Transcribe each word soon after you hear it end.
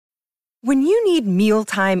When you need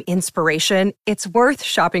mealtime inspiration, it's worth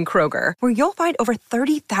shopping Kroger, where you'll find over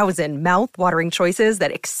 30,000 mouth-watering choices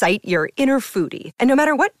that excite your inner foodie. And no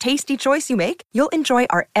matter what tasty choice you make, you'll enjoy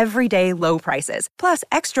our everyday low prices, plus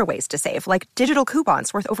extra ways to save, like digital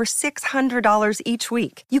coupons worth over $600 each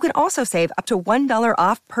week. You can also save up to $1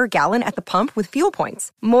 off per gallon at the pump with fuel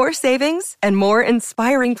points. More savings and more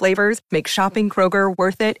inspiring flavors make shopping Kroger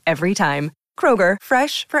worth it every time. Kroger,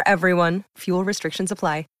 fresh for everyone. Fuel restrictions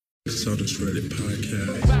apply. Celtics Reddit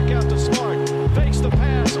podcast. Back out to Smart. Fakes the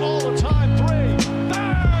pass all the time. Three.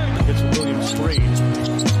 Bang! It's Williams three.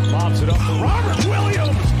 Lobs it up for Robert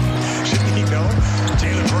Williams. Should he go?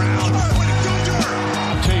 Taylor Brown. What a thunder!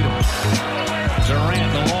 Tatum.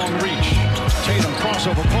 Durant, the long reach. Tatum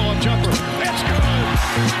crossover pull-up jumper. It's good.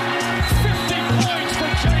 50 points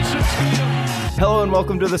for Jason Tatum. Hello and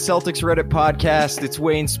welcome to the Celtics Reddit podcast. It's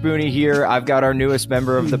Wayne Spooney here. I've got our newest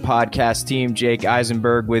member of the podcast team, Jake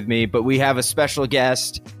Eisenberg, with me, but we have a special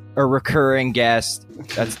guest, a recurring guest.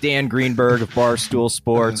 That's Dan Greenberg of Barstool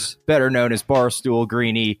Sports, better known as Barstool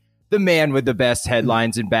Greeny, the man with the best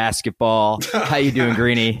headlines in basketball. How you doing,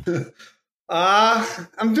 Greeny?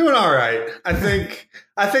 I'm doing all right. I think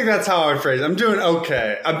that's how I would phrase it. I'm doing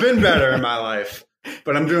okay. I've been better in my life,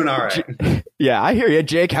 but I'm doing all right. Yeah, I hear you.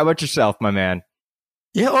 Jake, how about yourself, my man?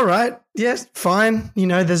 Yeah, all right. Yes, fine. You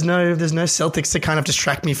know, there's no Celtics to kind of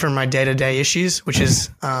distract me from my day-to-day issues, which is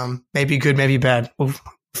maybe good, maybe bad. We'll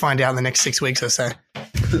find out in the next 6 weeks or so.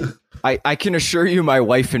 I can assure you my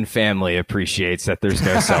wife and family appreciates that there's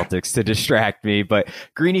no Celtics to distract me. But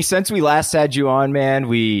Greeny, since we last had you on, man,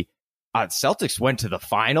 Celtics went to the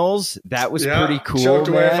finals. That was pretty cool. Choked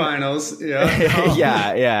away man. finals.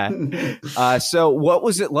 Yeah. yeah. So what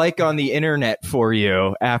was it like on the internet for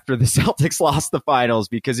you after the Celtics lost the finals?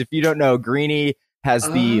 Because if you don't know, Greeny has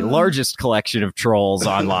the largest collection of trolls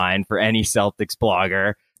online for any Celtics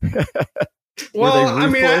blogger. Well, I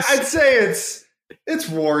mean, I'd say it's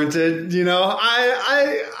warranted. You know,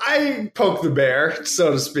 I poke the bear,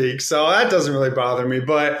 so to speak. So that doesn't really bother me,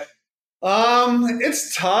 but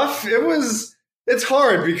it's tough. It's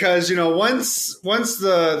hard because, you know, once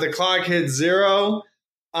the clock hit zero,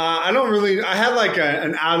 I had like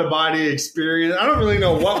an out of body experience. I don't really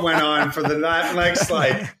know what went on for the next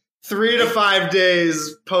like 3 to 5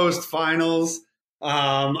 days post finals.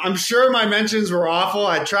 I'm sure my mentions were awful.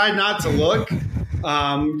 I tried not to look.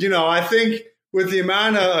 You know, I think with the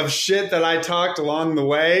amount of shit that I talked along the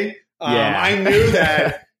way, I knew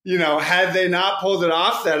that, you know, had they not pulled it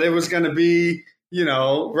off, that it was going to be, you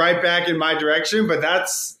know, right back in my direction. But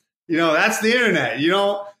that's the internet. You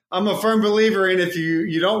know, I'm a firm believer in if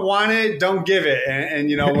you don't want it, don't give it. And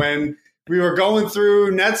you know, when we were going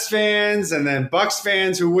through Nets fans and then Bucks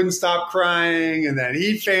fans who wouldn't stop crying, and then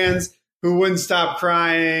Heat fans who wouldn't stop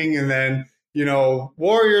crying, and then, you know,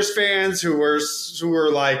 Warriors fans who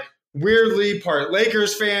were like weirdly part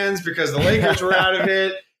Lakers fans because the Lakers were out of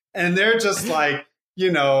it, and they're just like, you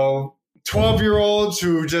know, 12-year-olds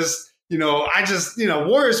who just, you know,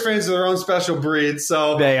 Warriors fans are their own special breed.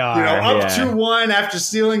 So they are, you know, up 2-1 after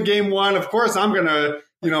stealing game one. Of course, I'm going to,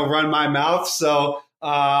 you know, run my mouth. So,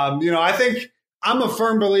 you know, I think I'm a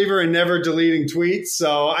firm believer in never deleting tweets.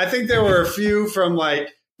 So I think there were a few from like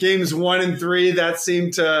games 1 and 3 that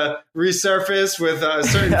seemed to resurface with a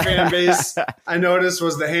certain fan base. I noticed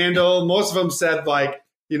was the handle. Most of them said like,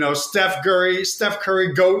 you know, Steph Curry,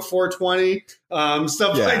 GOAT 420,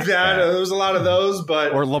 stuff like that. Yeah. There was a lot of those,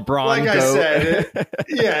 but or LeBron, like GOAT. I said,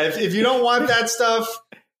 if you don't want that stuff,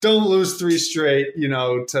 don't lose 3 straight, you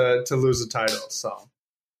know, to lose a title. So,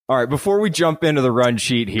 all right, before we jump into the run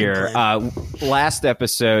sheet here, last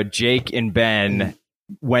episode, Jake and Ben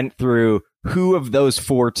went through who of those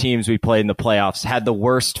 4 teams we played in the playoffs had the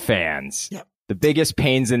worst fans, the biggest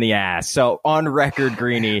pains in the ass. So on record,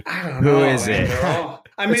 Greeny, who is it?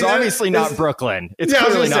 I mean, it's obviously not Brooklyn. It's I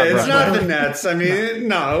was clearly gonna say, not it's Brooklyn. not the Nets. I mean,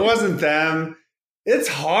 no, it wasn't them. It's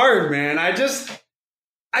hard, man.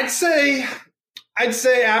 I'd say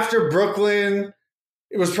after Brooklyn,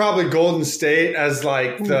 it was probably Golden State as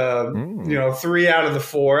like the, you know, 3 out of the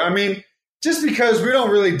 4. I mean, just because we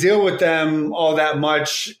don't really deal with them all that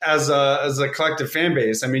much as a collective fan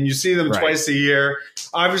base. I mean, you see them twice a year.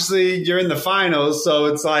 Obviously, you're in the finals, so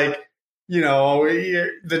it's like, you know,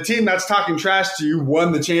 the team that's talking trash to you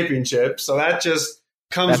won the championship. So that just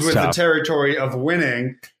comes with the territory of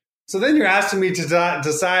winning. So then you're asking me to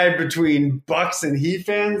decide between Bucks and Heat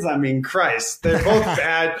fans. I mean, Christ, they're both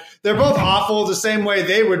bad. They're both awful the same way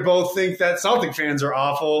they would both think that Celtic fans are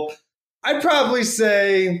awful. I'd probably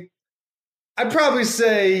say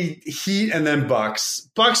Heat and then Bucks.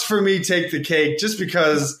 Bucks for me take the cake just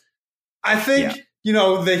because I think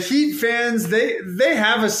the Heat fans, they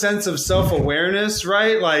have a sense of self-awareness,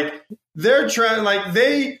 right? Like they're trying, like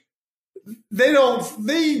the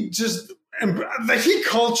Heat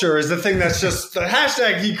culture is the thing that's just the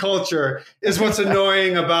hashtag Heat culture is what's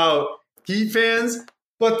annoying about Heat fans.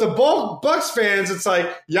 But the Bucks fans, it's like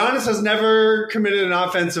Giannis has never committed an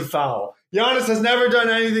offensive foul. Giannis has never done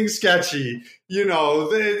anything sketchy.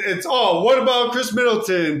 It's, what about Chris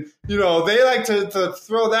Middleton? They like to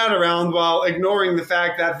throw that around while ignoring the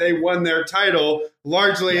fact that they won their title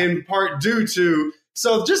largely in part due to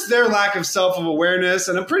just their lack of self-awareness.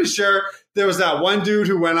 And I'm pretty sure there was that one dude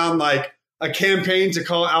who went on like a campaign to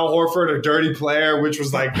call Al Horford a dirty player, which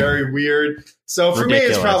was like very weird. So for me,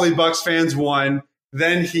 it's probably Bucks fans 1,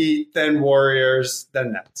 then Heat, then Warriors,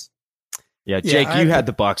 then Nets. Yeah, Jake, you had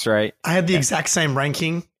the Bucks, right? I had the exact same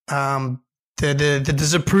ranking. The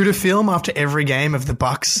Zapruder film after every game of the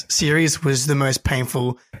Bucks series was the most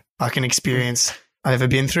painful fucking experience I've ever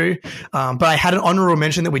been through. But I had an honorable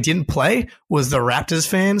mention that we didn't play was the Raptors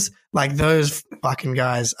fans. Like those fucking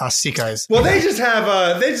guys are sickos. Well, they just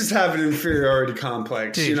have an inferiority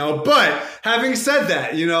complex, dude. But having said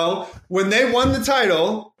that, when they won the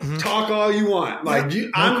title, talk all you want. Like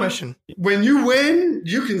no question. When you win,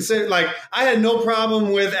 you can say like I had no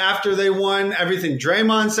problem with after they won everything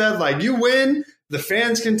Draymond said. Like you win, the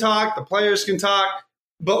fans can talk, the players can talk,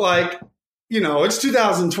 but like it's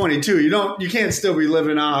 2022. You can't still be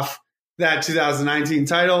living off that 2019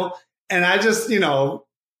 title. And I just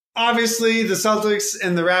obviously the Celtics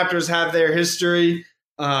and the Raptors have their history.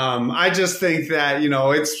 I just think that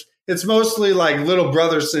it's mostly like little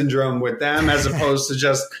brother syndrome with them as opposed to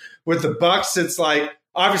just with the Bucks. It's like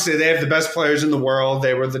obviously they have the best players in the world.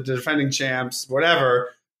 They were the defending champs, whatever.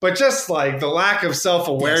 But just like the lack of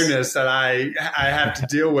self-awareness that I have to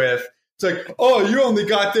deal with. It's like, oh, you only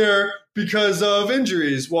got there because of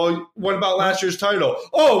injuries. Well, what about last year's title?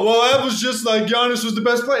 Oh, well, that was just like Giannis was the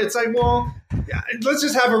best player. It's like, well, yeah, let's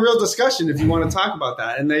just have a real discussion if you want to talk about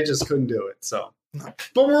that. And they just couldn't do it. So,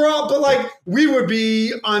 but we would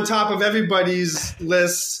be on top of everybody's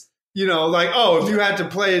lists, like, oh, if you had to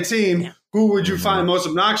play a team, who would you find most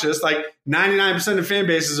obnoxious? Like 99% of fan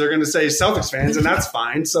bases are going to say Celtics fans, and that's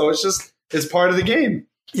fine. So it's part of the game.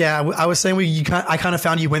 Yeah, I was saying I kind of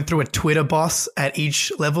found you went through a Twitter boss at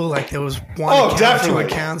each level. Like there was one account, definitely. 2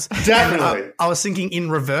 accounts. Definitely. I was thinking in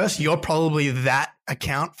reverse, you're probably that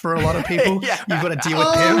account for a lot of people. Yeah. You've got to deal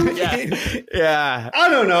with them. Yeah. I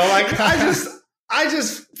don't know. Like I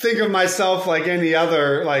just think of myself like any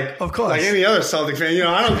other, of course, like any other Celtic fan.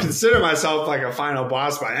 I don't consider myself like a final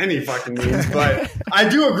boss by any fucking means, but I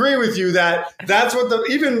do agree with you that that's what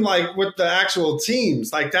even like with the actual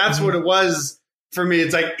teams, like that's what it was. For me,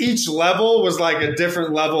 it's like each level was like a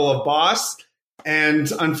different level of boss.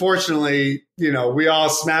 And unfortunately, we all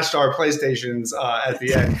smashed our PlayStations at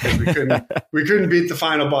the end because we couldn't beat the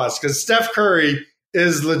final boss because Steph Curry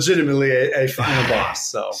is legitimately a final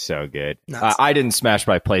boss. So good. I didn't smash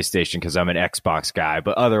my PlayStation because I'm an Xbox guy,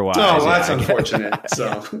 but otherwise. Oh, that's unfortunate.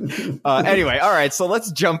 So anyway, all right. So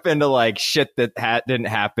let's jump into like shit that didn't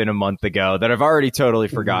happen a month ago that I've already totally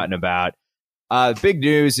forgotten about. Big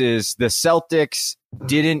news is the Celtics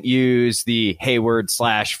didn't use the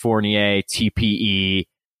Hayward/Fournier TPE.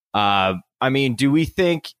 I mean, do we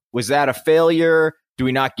think, was that a failure? Do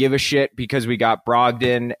we not give a shit because we got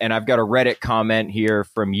Brogdon? And I've got a Reddit comment here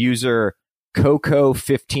from user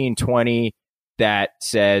Coco1520 that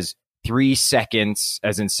says 3 seconds,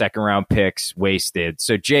 as in second round picks, wasted.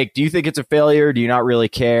 So Jake, do you think it's a failure? Do you not really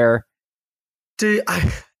care?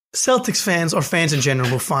 Celtics fans or fans in general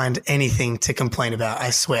will find anything to complain about, I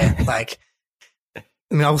swear.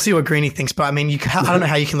 I'll see what Greeny thinks, but I mean, I don't know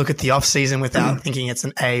how you can look at the offseason without thinking it's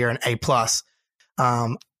an A or an A+.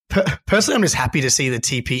 Personally, I'm just happy to see the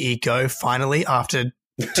TPE go finally after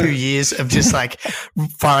 2 years of just like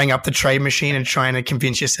firing up the trade machine and trying to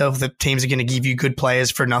convince yourself that teams are going to give you good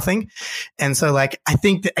players for nothing. And so like, I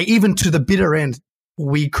think that even to the bitter end,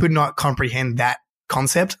 we could not comprehend that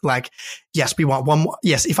concept. Like, yes, we want one more.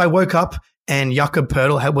 Yes, if I woke up and Jakob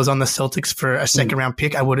Poeltl was on the Celtics for a second round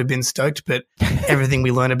pick, I would have been stoked. But everything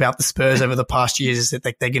we learned about the Spurs over the past years is that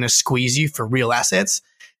they're going to squeeze you for real assets.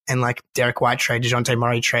 And like Derek White trade, DeJounte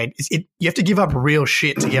Murray trade, you have to give up real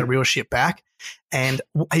shit to get real shit back. And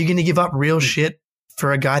are you going to give up real shit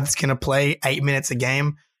for a guy that's going to play 8 minutes a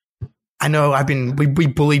game? I know we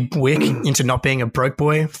bullied Wick into not being a broke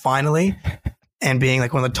boy finally and being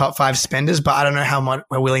like one of the top 5 spenders, but I don't know how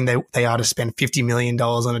willing they are to spend $50 million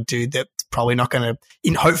on a dude that's probably not going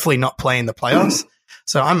to, hopefully not play in the playoffs.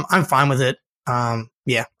 So I'm fine with it.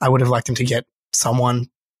 Yeah, I would have liked him to get someone,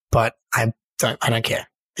 but I don't care.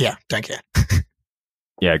 Yeah, don't care.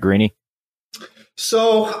 Yeah, Greeny.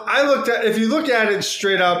 So I looked at, if you look at it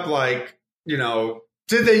straight up, like,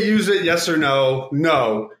 did they use it? Yes or no?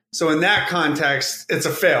 No. So in that context, it's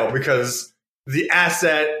a fail because the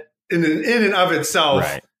asset in and of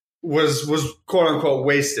itself was quote unquote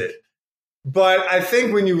wasted. But I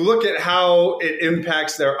think when you look at how it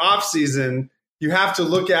impacts their offseason, you have to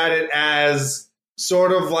look at it as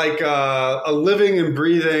sort of like a living and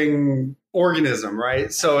breathing organism,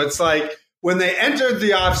 right? So it's like when they entered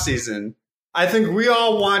the offseason, I think we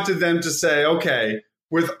all wanted them to say, okay,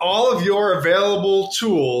 with all of your available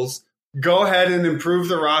tools, go ahead and improve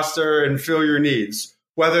the roster and fill your needs,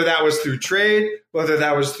 whether that was through trade, whether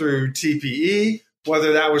that was through TPE,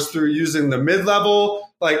 whether that was through using the mid-level,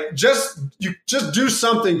 like just do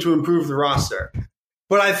something to improve the roster.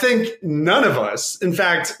 But I think none of us, in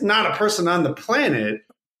fact, not a person on the planet,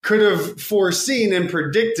 could have foreseen and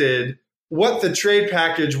predicted what the trade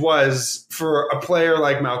package was for a player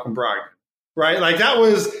like Malcolm Brogdon, right? Like that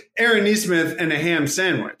was Aaron Nesmith and a ham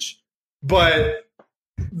sandwich. But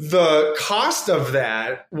the cost of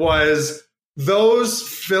that was those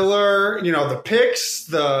filler, the picks,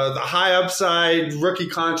 the high upside rookie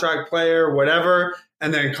contract player, whatever,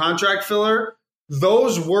 and then contract filler,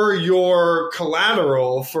 those were your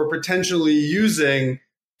collateral for potentially using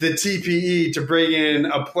the TPE to bring in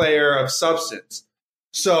a player of substance.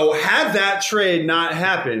 So had that trade not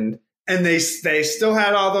happened and they still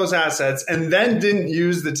had all those assets and then didn't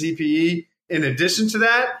use the TPE in addition to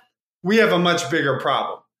that, we have a much bigger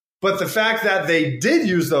problem. But the fact that they did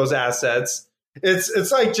use those assets,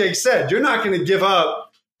 it's like Jake said, you're not going to give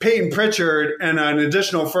up Peyton Pritchard and an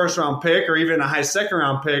additional first-round pick or even a high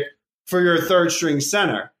second-round pick for your third-string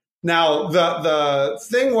center. Now, the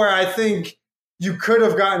thing where I think you could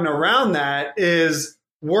have gotten around that is,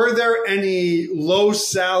 were there any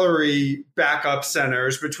low-salary backup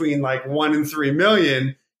centers between like $1 and $3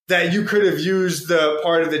 million that you could have used the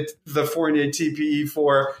part of the Fournier TPE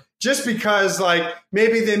for, just because like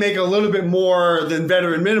maybe they make a little bit more than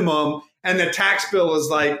veteran minimum and the tax bill is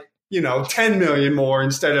like, $10 million more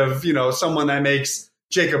instead of, someone that makes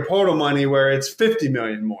Jacob Poeltl money where it's $50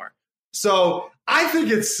 million more. So I think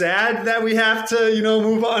it's sad that we have to,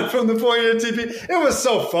 move on from the Fournier TPE. It was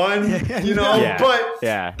so fun,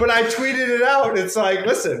 but I tweeted it out. It's like,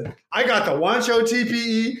 listen, I got the Wancho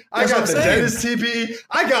TPE. I got the Dennis TPE.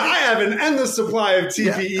 I have an endless supply of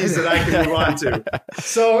TPEs that I can move on to.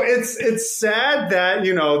 So it's sad that,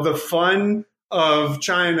 the fun of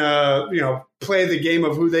trying to, play the game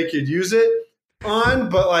of who they could use it on.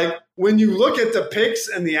 But like when you look at the picks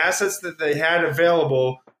and the assets that they had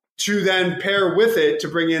available to then pair with it to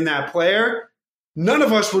bring in that player, none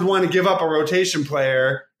of us would want to give up a rotation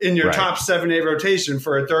player in your top 7-8 rotation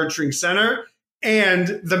for a third string center.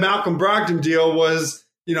 And the Malcolm Brogdon deal was,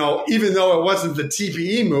 even though it wasn't the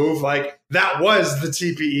TPE move, like that was the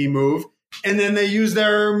TPE move. And then they used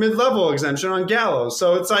their mid-level exemption on Gallo.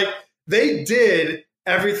 So it's like they did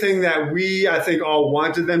everything that I think, all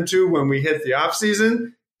wanted them to when we hit the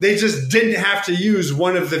offseason. They just didn't have to use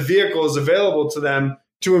one of the vehicles available to them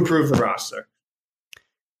to improve the roster.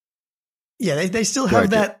 Yeah, they still have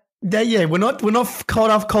that. We're not caught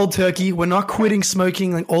off cold turkey. We're not quitting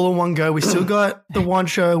smoking like all in one go. We still got the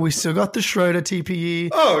Wancho. We still got the Schroeder TPE.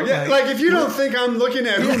 Oh yeah, like if you don't think I'm looking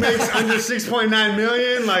at who makes under $6.9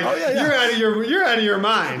 million, like you're out of your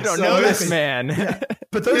mind. You don't know this man. Yeah.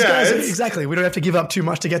 But those guys, exactly. We don't have to give up too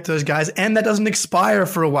much to get those guys, and that doesn't expire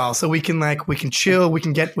for a while. So we can chill. We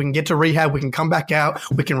can get to rehab. We can come back out.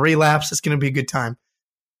 We can relapse. It's going to be a good time.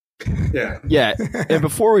 Yeah. And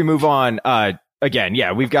before we move on, again,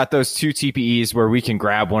 we've got those two TPEs where we can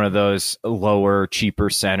grab one of those lower, cheaper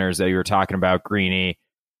centers that you were talking about, Greeny.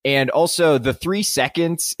 And also the 3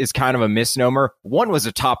 seconds is kind of a misnomer. One was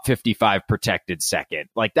a top 55 protected second.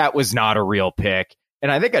 Like that was not a real pick.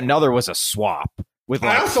 And I think another was a swap. With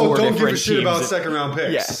like I also don't give a shit about second round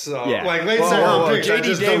picks. Like late second round picks, I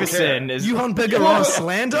just Davison don't care. You hunt bigger on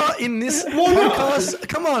slander in this podcast?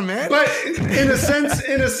 Come on, man. But in a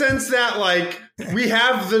sense that like we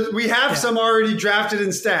have some already drafted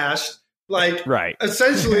and stashed. Like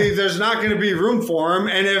essentially, there's not going to be room for them.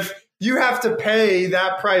 And if you have to pay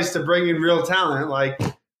that price to bring in real talent, like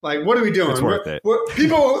what are we doing? It's worth it.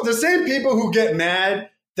 The same people who get mad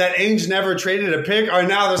that Ainge never traded a pick are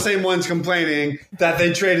now the same ones complaining that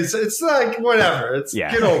they traded. It's like, whatever.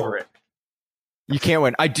 Get over it. You can't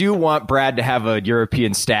win. I do want Brad to have a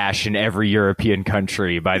European stash in every European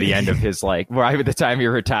country by the end of his, by the time he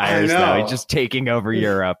retires. Though. He's just taking over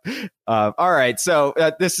Europe. All right. So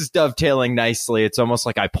this is dovetailing nicely. It's almost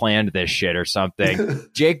like I planned this shit or something.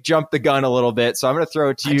 Jake jumped the gun a little bit. So I'm going to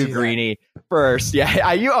throw it to you, Greeny, first.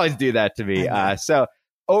 Yeah, you always do that to me. So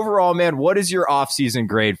overall, man, what is your offseason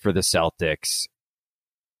grade for the Celtics?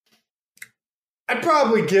 I'd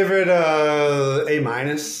probably give it a A-.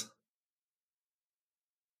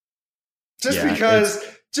 Just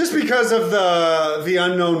because of the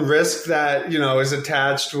unknown risk that, is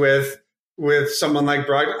attached with someone like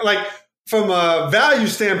Brogdon. Like, from a value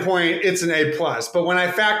standpoint, it's an A+. But when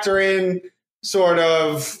I factor in sort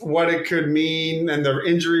of what it could mean and the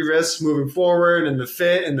injury risks moving forward and the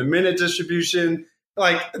fit and the minute distribution,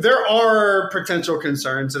 like, there are potential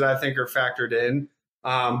concerns that I think are factored in.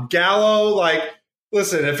 Gallo, like,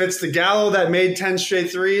 listen, if it's the Gallo that made 10 straight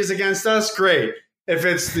threes against us, great. If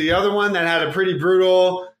it's the other one that had a pretty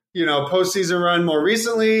brutal, postseason run more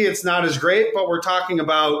recently, it's not as great, but we're talking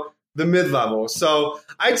about the mid-level. So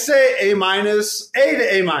I'd say A- to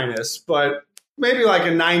A-, but maybe like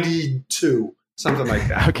a 92, something like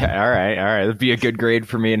that. Okay, all right. That'd be a good grade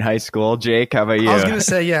for me in high school. Jake, how about you? I was going to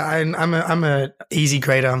say, yeah, I'm a easy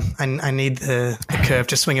grader. I need the curve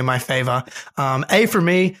to swing in my favor. A for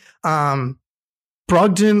me. Brogdon,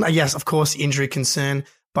 yes, of course, injury concern.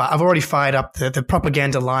 But I've already fired up the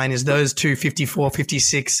propaganda line is those two 54,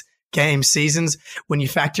 56 game seasons. When you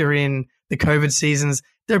factor in the COVID seasons,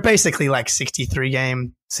 they're basically like 63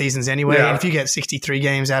 game seasons anyway. Yeah. And if you get 63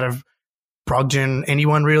 games out of Brogdon,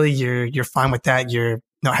 anyone really, you're fine with that. You're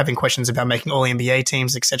not having questions about making all NBA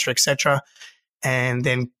teams, et cetera, et cetera. And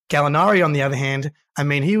then Gallinari, on the other hand, I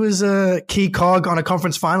mean, he was a key cog on a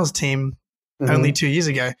conference finals team only 2 years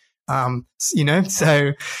ago. The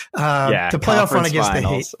playoff run against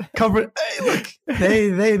finals. The Heat, look,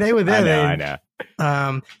 they were there. I know.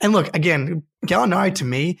 And look, again, Gallinari to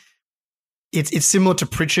me, it's similar to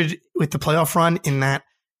Pritchard with the playoff run in that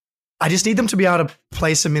I just need them to be able to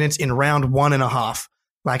play some minutes in round 1.5.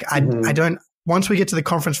 Like I don't. Once we get to the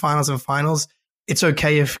conference finals and finals, it's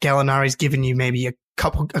okay if Gallinari's given you maybe a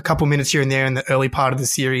couple minutes here and there in the early part of the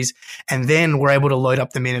series, and then we're able to load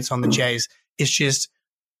up the minutes on the Jays. It's just.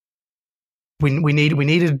 We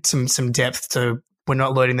needed some depth, so we're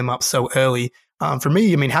not loading them up so early. For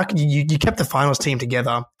me, I mean, how can you kept the finals team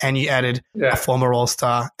together and you added a former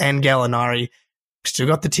All-Star and Gallinari, still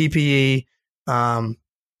got the TPE.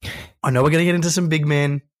 I know we're going to get into some big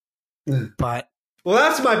men, but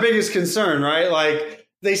that's my biggest concern, right? Like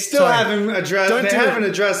they still haven't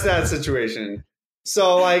addressed that situation.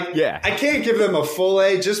 So like, I can't give them a full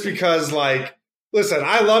A just because like, listen,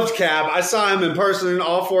 I loved Cab. I saw him in person in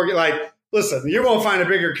all four. Like, listen, you won't find a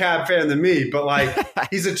bigger Cab fan than me, but like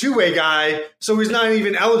he's a two-way guy, so he's not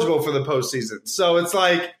even eligible for the postseason. So it's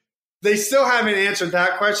like they still haven't answered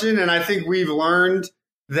that question, and I think we've learned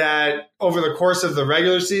that over the course of the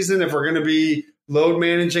regular season, if we're going to be load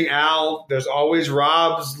managing Al, there's always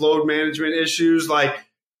Rob's load management issues. Like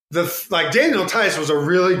Daniel Tice was a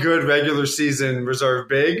really good regular season reserve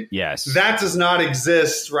big. Yes, that does not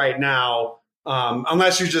exist right now,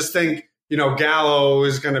 unless you just think. Gallo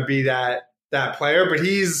is going to be that player, but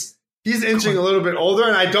he's inching a little bit older,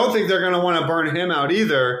 and I don't think they're going to want to burn him out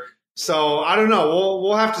either. So I don't know.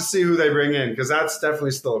 We'll have to see who they bring in because that's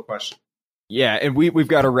definitely still a question. Yeah, and we've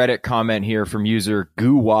got a Reddit comment here from user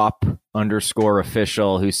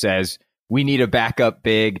GUWOP_official who says, we need a backup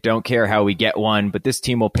big. Don't care how we get one, but this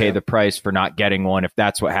team will pay the price for not getting one if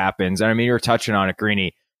that's what happens. And I mean, you're touching on it,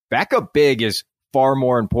 Greeny. Backup big is far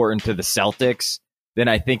more important to the Celtics than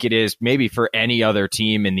I think it is maybe for any other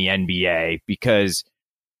team in the NBA, because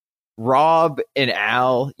Rob and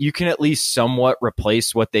Al, you can at least somewhat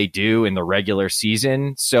replace what they do in the regular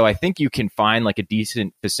season. So I think you can find like a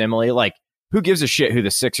decent facsimile. Like, who gives a shit who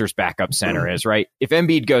the Sixers backup center is, right? If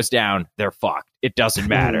Embiid goes down, they're fucked. It doesn't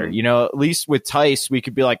matter. At least with Tice, we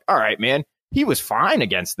could be like, all right, man, he was fine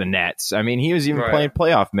against the Nets. I mean, he was even playing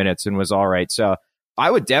playoff minutes and was all right. So I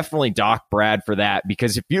would definitely dock Brad for that,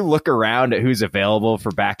 because if you look around at who's available for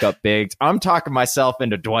backup bigs, I'm talking myself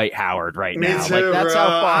into Dwight Howard right now. Me too, that's how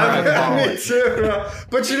far I'm falling. Me too, bro.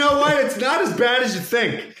 But you know what? It's not as bad as you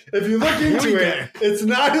think. If you look into it, it's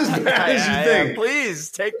not as bad as you think. Please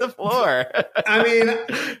take the floor. I mean,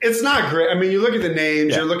 it's not great. I mean, you look at the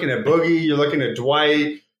names. You're looking at Boogie. You're looking at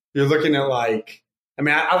Dwight. You're looking at I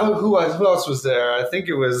look who else was there. I think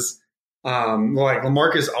it was. Like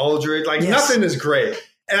LaMarcus Aldridge, nothing is great.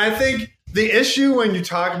 And I think the issue when you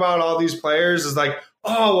talk about all these players is like,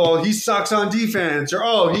 oh, well, he sucks on defense, or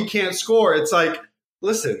oh, he can't score. It's like,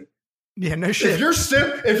 listen, no shit. If you're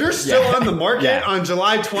still on the market on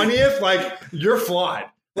July 20th, you're flawed.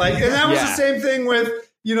 And that was the same thing with,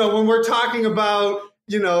 when we're talking about,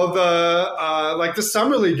 the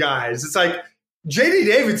summer league guys. It's like, JD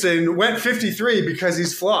Davidson went 53 because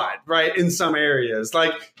he's flawed, right? In some areas,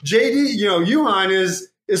 JD, Yuhan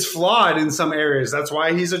is flawed in some areas. That's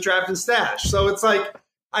why he's a draft and stash. So it's like,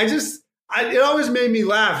 it always made me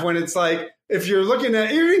laugh when it's like, if you're looking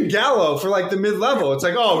at even Gallo for like the mid-level, it's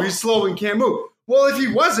like, oh, he's slow and can't move. Well, if he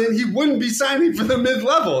wasn't, he wouldn't be signing for the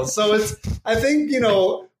mid-level. So I think,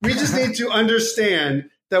 we just need to understand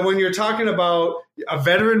that when you're talking about a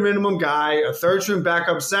veteran minimum guy, a third string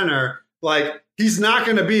backup center, like he's not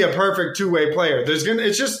going to be a perfect two-way player.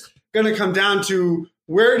 It's just going to come down to,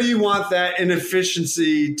 where do you want that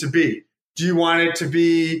inefficiency to be? Do you want it to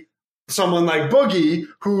be someone like Boogie,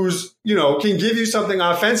 who's, can give you something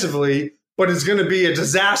offensively, but is going to be a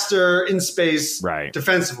disaster in space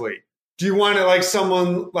defensively? Do you want it like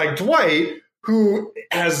someone like Dwight, who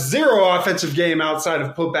has zero offensive game outside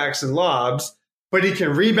of putbacks and lobs, but he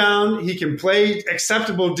can rebound, he can play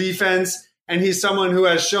acceptable defense, and he's someone who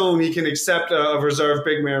has shown he can accept a reserve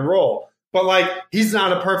big man role. But like, he's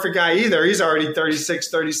not a perfect guy either. He's already 36,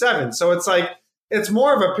 37. So it's like, it's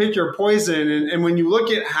more of a pick your poison. And when you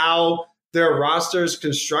look at how their roster's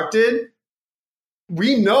constructed,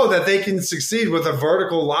 we know that they can succeed with a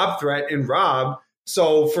vertical lob threat in Rob.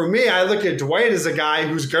 So for me, I look at Dwight as a guy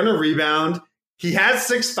who's going to rebound. He has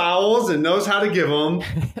 6 fouls and knows how to give them.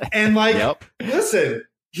 And listen,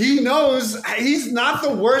 he knows he's not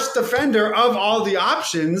the worst defender of all the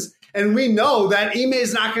options. And we know that Ime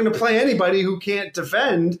is not going to play anybody who can't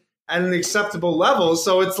defend at an acceptable level.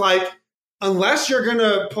 So it's like, unless you're going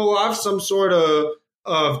to pull off some sort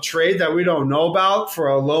of trade that we don't know about for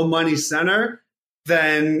a low money center,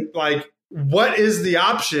 then like, what is the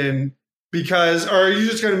option? Or are you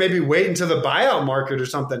just going to maybe wait until the buyout market or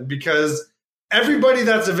something? Because everybody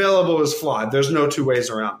that's available is flawed. There's no two ways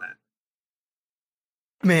around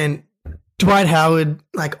that. Man, Dwight Howard,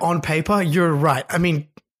 like on paper, you're right. I mean,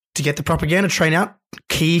 to get the propaganda train out,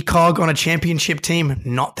 key cog on a championship team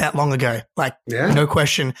not that long ago. Like, no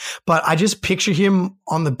question. But I just picture him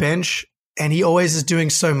on the bench, and he always is doing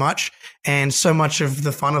so much. And so much of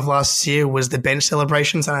the fun of last year was the bench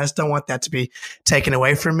celebrations, and I just don't want that to be taken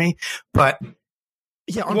away from me. But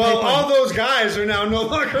yeah, on paper, all those guys are now no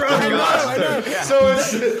longer on the roster. I know. Yeah.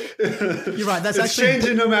 So you're right. That's it's actually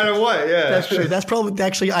changing no matter what. Yeah, that's true. That's probably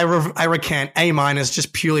actually I recant A-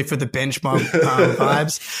 just purely for the bench mob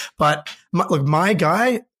vibes. But my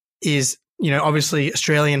guy is, obviously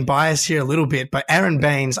Australian bias here a little bit, but Aaron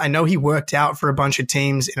Baines, I know he worked out for a bunch of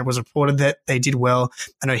teams and it was reported that they did well.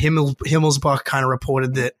 I know Himmelsbach kind of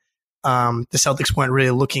reported that the Celtics weren't really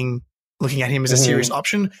looking at him as a serious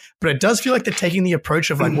option, but it does feel like they're taking the approach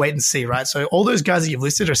of like wait and see, right? So all those guys that you've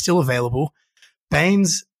listed are still available.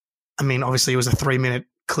 Baines, I mean, obviously it was a 3-minute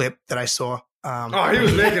clip that I saw. He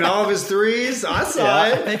was making all of his threes. I saw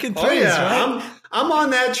it. Making threes, right? I'm on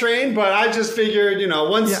that train, but I just figured,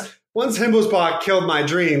 once Himmelsbach killed my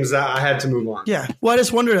dreams, I had to move on. Yeah. Well, I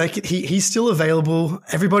just wonder, like, he's still available.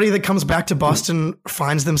 Everybody that comes back to Boston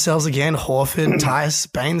finds themselves again. Horford, Tyus,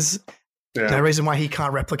 Baines. Yeah. No reason why he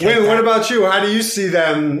can't replicate that. What about you? How do you see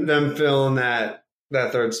them filling that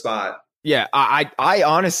third spot? Yeah, I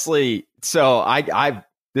honestly,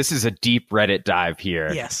 this is a deep Reddit dive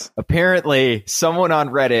here. Yes. Apparently, someone on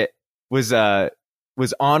Reddit was on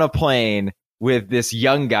a plane with this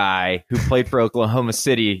young guy who played for Oklahoma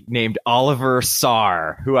City named Oliver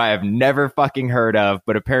Sarr, who I have never fucking heard of,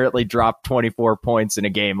 but apparently dropped 24 points in a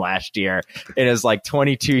game last year and is like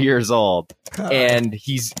 22 years old. And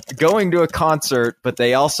he's going to a concert, but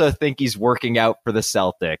they also think he's working out for the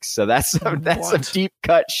Celtics. So that's some deep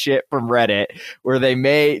cut shit from Reddit where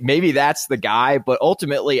maybe that's the guy, but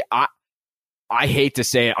ultimately I hate to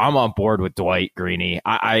say it, I'm on board with Dwight Greeny.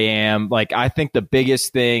 I am. Like, I think the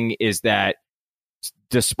biggest thing is that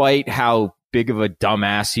despite how big of a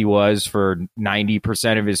dumbass he was for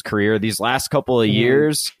 90% of his career, these last couple of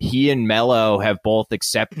years, he and Melo have both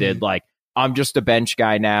accepted, like, I'm just a bench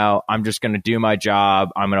guy now. I'm just going to do my job.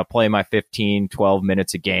 I'm going to play my 15, 12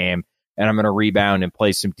 minutes a game, and I'm going to rebound and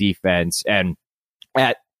play some defense. And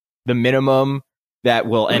at the minimum, that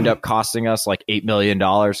will end up costing us like $8 million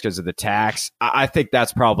because of the tax. I think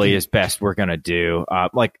that's probably as best we're going to do.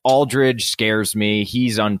 Like Aldridge scares me.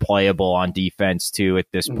 He's unplayable on defense too at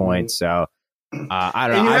this point. So I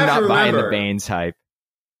don't know. I'm not buying the Baines hype.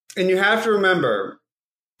 And you have to remember,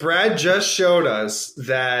 Brad just showed us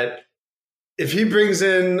that if he brings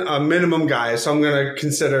in a minimum guy, so I'm going to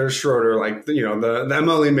consider Schroeder like, the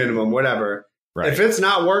MLE minimum, whatever. Right. If it's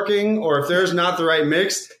not working or if there's not the right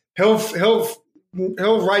mix, he'll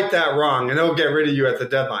right that wrong and he'll get rid of you at the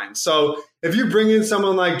deadline. So if you bring in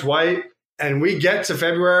someone like Dwight and we get to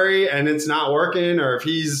February and it's not working, or if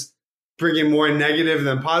he's bringing more negative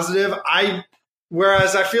than positive,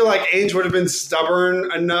 whereas I feel like Ainge would have been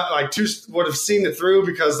stubborn enough, would have seen it through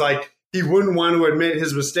because like he wouldn't want to admit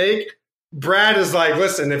his mistake. Brad is like,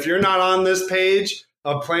 listen, if you're not on this page,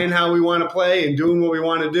 of playing how we want to play and doing what we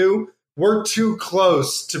want to do, we're too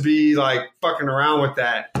close to be like fucking around with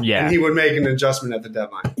that. Yeah. And he would make an adjustment at the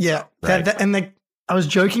deadline. Yeah. Right. I was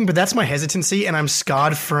joking, but that's my hesitancy. And I'm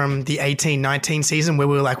scarred from the 18-19 season where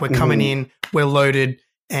we were like, we're coming in, we're loaded.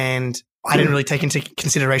 And I didn't really take into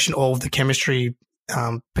consideration all of the chemistry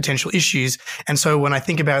potential issues. And so when I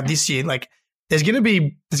think about this year, like there's going to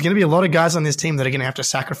be a lot of guys on this team that are going to have to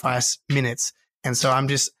sacrifice minutes. And so I'm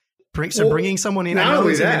just bringing someone in. Not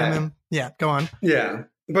only that. Yeah, go on. Yeah.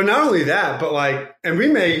 But not only that, but like, and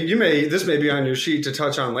this may be on your sheet to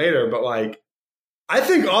touch on later, but like, I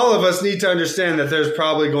think all of us need to understand that there's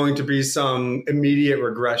probably going to be some immediate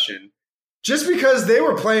regression just because they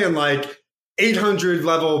were playing like 800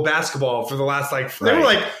 level basketball for the last they were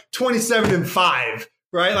like 27-5,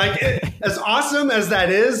 right? Like as awesome as that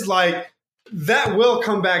is, like that will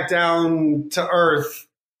come back down to earth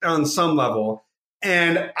on some level.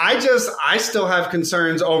 And I still have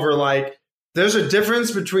concerns over like, there's a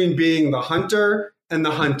difference between being the hunter and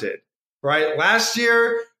the hunted, right? Last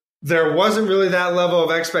year, there wasn't really that level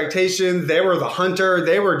of expectation. They were the hunter.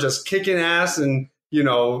 They were just kicking ass and,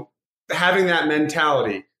 having that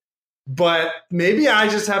mentality. But maybe I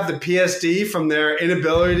just have the PSD from their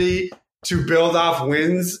inability to build off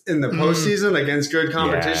wins in the postseason against good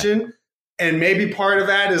competition. Yeah. And maybe part of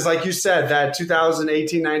that is, like you said, that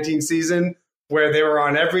 2018-19 season where they were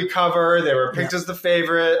on every cover. They were picked as the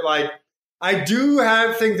favorite. Like, I do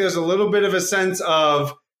think there's a little bit of a sense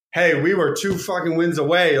of, hey, we were 2 fucking wins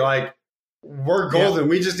away. Like, we're golden. Yeah.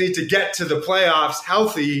 We just need to get to the playoffs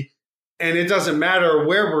healthy, and it doesn't matter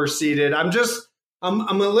where we're seated. I'm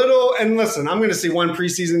a little, and listen, I'm going to see one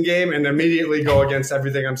preseason game and immediately go against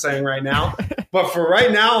everything I'm saying right now. But for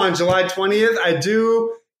right now, on July 20th, I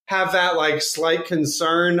do have that like slight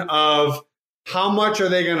concern of how much are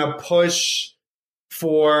they going to push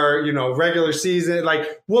for, regular season?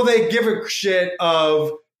 Like, will they give a shit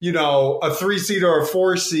of, a 3 seed or a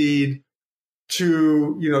 4 seed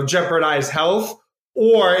to, jeopardize health?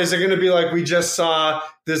 Or is it going to be like we just saw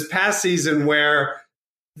this past season where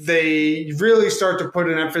they really start to put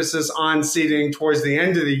an emphasis on seeding towards the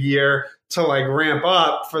end of the year to like ramp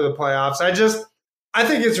up for the playoffs? I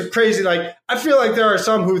think it's crazy. Like, I feel like there are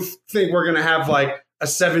some who think we're going to have like a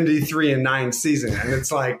 73-9 season. And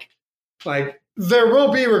it's like there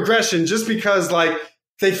will be regression just because like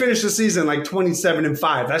they finished the season like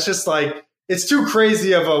 27-5. That's just like, it's too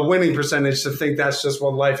crazy of a winning percentage to think that's just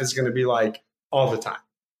what life is going to be like all the time.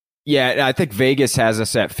 Yeah, I think Vegas has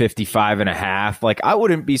us at 55.5. Like, I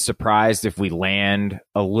wouldn't be surprised if we land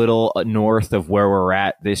a little north of where we're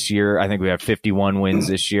at this year. I think we have 51 wins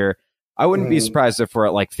this year. I wouldn't be surprised if we're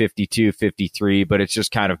at like 52, 53, but it's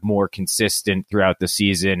just kind of more consistent throughout the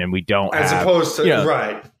season, and we don't as have, opposed to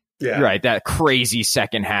right. Yeah. Right. That crazy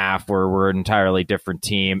second half where we're an entirely different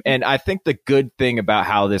team. And I think the good thing about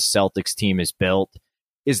how this Celtics team is built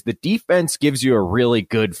is the defense gives you a really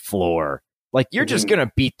good floor. Like, you're just going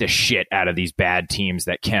to beat the shit out of these bad teams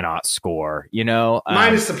that cannot score,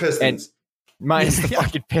 minus the Pistons. Minus the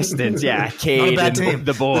fucking Pistons. Yeah. Cade and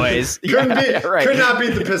the boys. Could not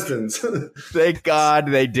beat the Pistons. Thank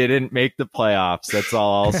God they didn't make the playoffs. That's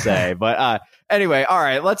all I'll say. But anyway, all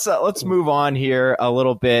right, let's move on here a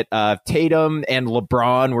little bit. Tatum and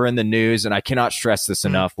LeBron were in the news, and I cannot stress this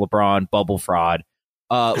enough. LeBron, bubble fraud.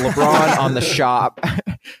 LeBron on the shop.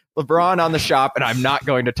 LeBron on the shop, and I'm not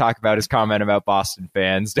going to talk about his comment about Boston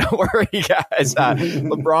fans. Don't worry, guys.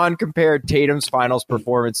 LeBron compared Tatum's finals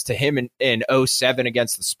performance to him in 07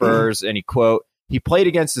 against the Spurs, and he played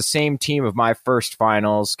against the same team of my first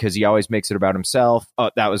finals, because he always makes it about himself.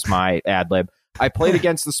 Oh, that was my ad lib. I played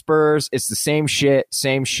against the Spurs. It's the same shit,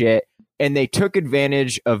 and they took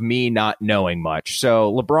advantage of me not knowing much.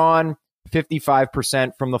 So LeBron,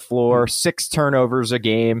 55% from the floor, 6 turnovers a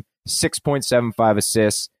game, 6.75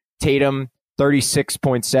 assists. Tatum,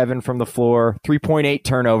 36.7 from the floor, 3.8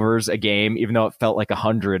 turnovers a game, even though it felt like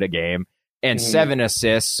 100 a game, and 7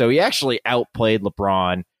 assists. So he actually outplayed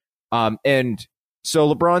LeBron. And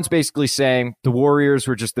so LeBron's basically saying the Warriors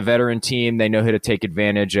were just the veteran team. They know how to take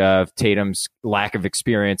advantage of Tatum's lack of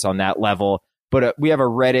experience on that level. But we have a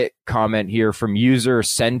Reddit comment here from user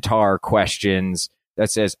Centaur Questions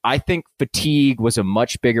that says, I think fatigue was a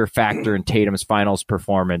much bigger factor in Tatum's finals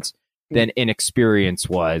performance than inexperience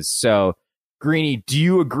was. So, Greeny, do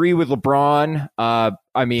you agree with LeBron?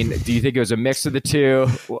 I mean, do you think it was a mix of the two?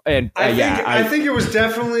 And I think it was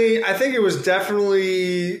definitely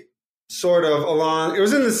sort of along. It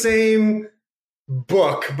was in the same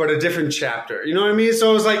book, but a different chapter. You know what I mean?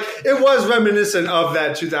 So it was like, it was reminiscent of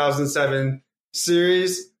that 2007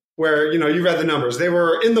 series where, you read the numbers. They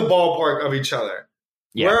were in the ballpark of each other.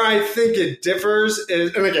 Where I think it differs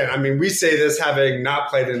is, and again, I mean, we say this having not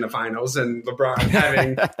played in the finals and LeBron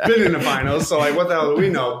having been in the finals. So like, what the hell do we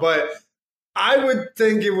know? But I would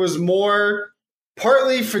think it was more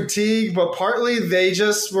partly fatigue, but partly they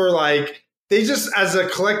just were like, they just as a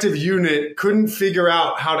collective unit couldn't figure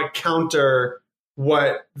out how to counter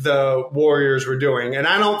what the Warriors were doing. And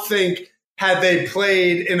I don't think had they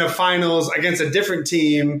played in a finals against a different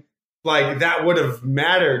team, like that would have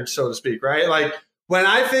mattered, so to speak, right? Like when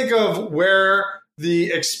I think of where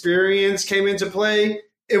the experience came into play,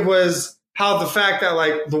 it was how the fact that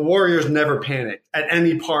like the Warriors never panicked at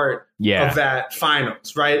any part of that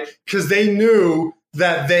finals, right? Because they knew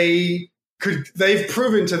that they've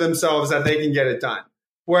proven to themselves that they can get it done.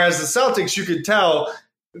 Whereas the Celtics, you could tell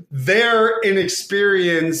their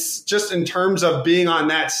inexperience just in terms of being on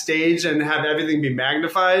that stage and have everything be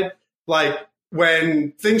magnified. Like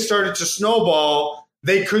when things started to snowball,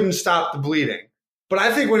 they couldn't stop the bleeding. But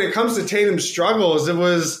I think when it comes to Tatum's struggles, it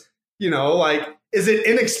was, like, is it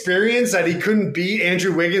inexperience that he couldn't beat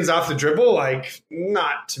Andrew Wiggins off the dribble? Like,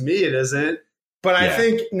 not to me, it isn't. But I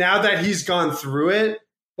think now that he's gone through it,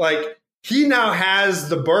 like he now has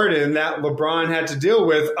the burden that LeBron had to deal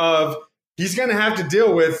with of he's going to have to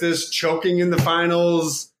deal with this choking in the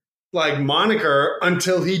finals, like moniker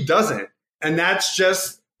until he doesn't. And that's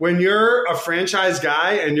just when you're a franchise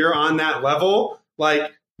guy and you're on that level,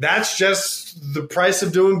 like that's just the price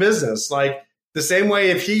of doing business. Like the same way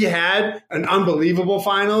if he had an unbelievable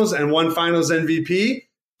finals and won finals MVP,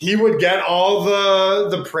 he would get all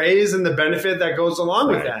the praise and the benefit that goes along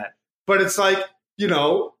with that. But it's like,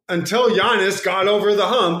 until Giannis got over the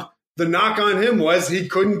hump, the knock on him was he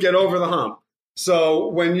couldn't get over the hump. So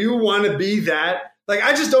when you want to be that, like,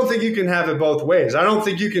 I just don't think you can have it both ways. I don't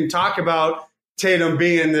think you can talk about Tatum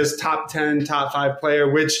being this top 10, top 5 player,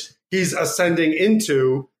 which he's ascending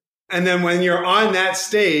into. And then when you're on that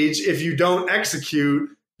stage, if you don't execute,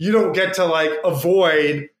 you don't get to like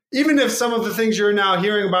avoid, even if some of the things you're now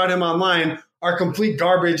hearing about him online are complete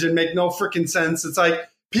garbage and make no freaking sense. It's like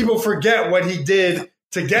people forget what he did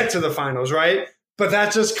to get to the finals, right? But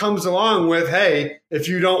that just comes along with, hey, if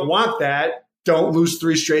you don't want that, don't lose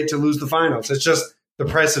 3 straight to lose the finals. It's just the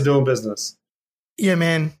price of doing business. Yeah,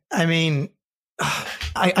 man. I mean,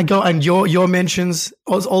 I go and your mentions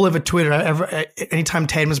all over Twitter. Anytime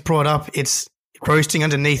Tatum is brought up, it's roasting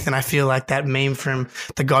underneath, and I feel like that meme from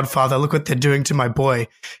The Godfather. Look what they're doing to my boy,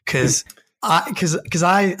 because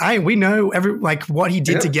we know what he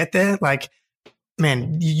did to get there. Like,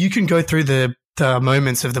 man, you can go through the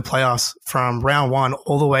moments of the playoffs from round 1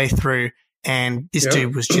 all the way through, and this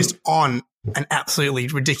dude was just on an absolutely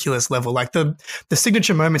ridiculous level. Like the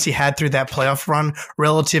signature moments he had through that playoff run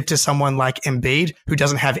relative to someone like Embiid, who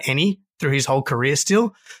doesn't have any through his whole career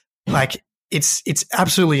still. Like it's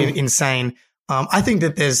absolutely insane. I think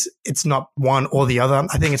that it's not one or the other.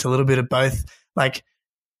 I think it's a little bit of both. Like,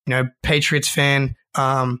 Patriots fan,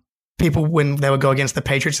 people when they would go against the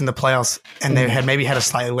Patriots in the playoffs and they had maybe had a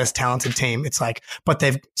slightly less talented team, it's like, but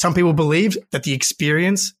some people believed that the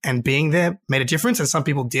experience and being there made a difference, and some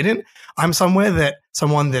people didn't. I'm someone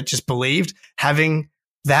that just believed having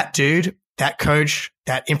that dude, that coach,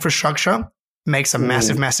 that infrastructure makes a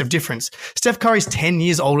massive, massive difference. Steph Curry's 10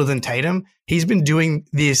 years older than Tatum. He's been doing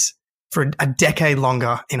this for a decade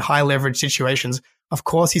longer in high leverage situations. Of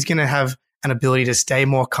course, he's going to have an ability to stay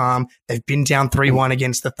more calm. They've been down 3-1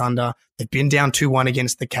 against the Thunder. They've been down 2-1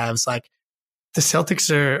 against the Cavs. Like, the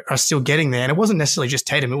Celtics are still getting there. And it wasn't necessarily just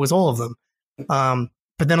Tatum. It was all of them.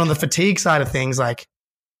 But then on the fatigue side of things, like,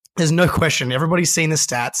 there's no question. Everybody's seen the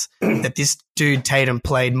stats that this dude Tatum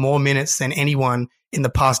played more minutes than anyone in the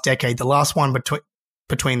past decade. The last one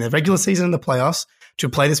between the regular season and the playoffs to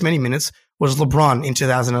play this many minutes was LeBron in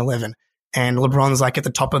 2011. And LeBron's like at the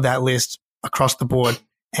top of that list across the board.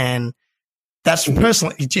 And that's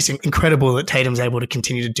personally just incredible that Tatum's able to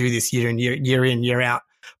continue to do this year in, year out.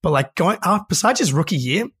 But like going up, besides his rookie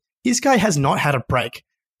year, this guy has not had a break.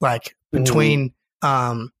 Like between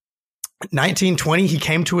 1920, he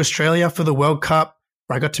came to Australia for the World Cup,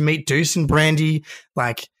 where I got to meet Deuce and Brandy,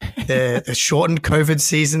 like the shortened COVID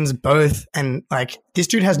seasons both. And like this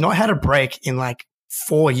dude has not had a break in like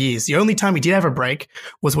 4 years. The only time he did have a break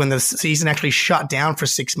was when the season actually shut down for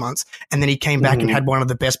 6 months. And then he came back and had one of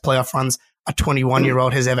the best playoff runs a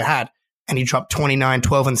 21-year-old has ever had. And he dropped 29,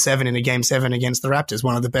 12, and 7 in a Game 7 against the Raptors,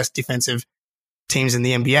 one of the best defensive teams in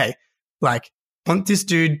the NBA. Like, once this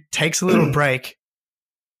dude takes a little break,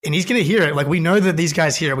 and he's going to hear it. Like, we know that these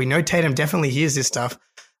guys hear it. We know Tatum definitely hears this stuff.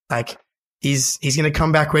 Like, he's going to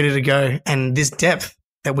come back ready to go. And this depth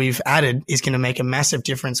that we've added is going to make a massive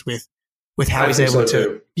difference with with how he's able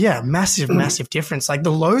to. Yeah, massive difference. Like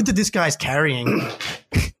the load that this guy's carrying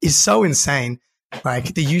is so insane.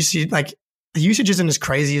 Like the usage isn't as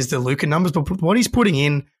crazy as the Luka numbers, but what he's putting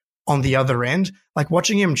in on the other end, like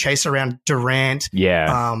watching him chase around Durant,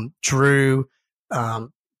 Drew,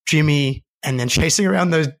 Jimmy, and then chasing around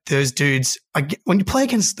those dudes. When you play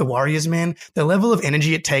against the Warriors, man, the level of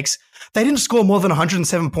energy it takes, they didn't score more than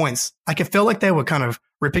 107 points. Like it felt like they were kind of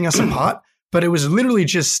ripping us apart, but it was literally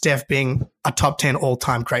just Steph being a top 10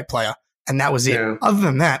 all-time great player, and that was it. Yeah. Other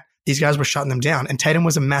than that, these guys were shutting them down, and Tatum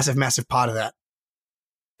was a massive part of that.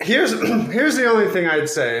 Here's the only thing I'd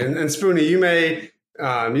say, and Spoonie, you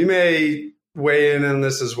may weigh in on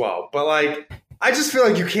this as well, but like I just feel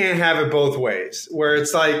like you can't have it both ways, where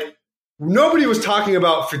it's like nobody was talking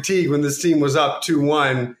about fatigue when this team was up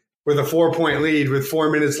 2-1 with a 4-point lead with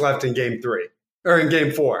 4 minutes left in game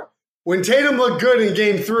 4. When Tatum looked good in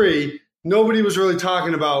game 3, nobody was really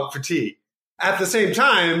talking about fatigue. At the same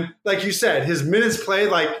time, like you said, his minutes played,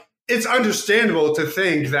 like it's understandable to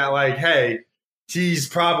think that like, hey, he's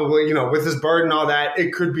probably, with his burden and all that,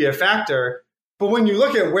 it could be a factor. But when you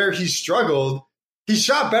look at where he struggled, he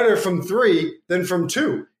shot better from 3 than from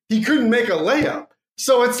 2. He couldn't make a layup.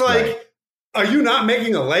 So it's like, Are you not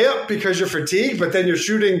making a layup because you're fatigued, but then you're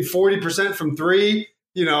shooting 40% from 3,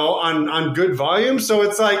 on good volume? So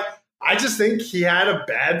it's like, I just think he had a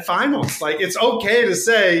bad finals. Like, it's okay to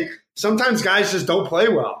say sometimes guys just don't play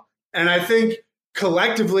well. And I think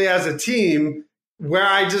collectively as a team, where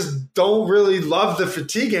I just don't really love the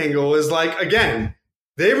fatigue angle is like, again,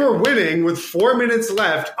 they were winning with 4 minutes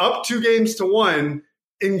left, up 2-1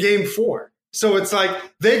 in game 4. So it's like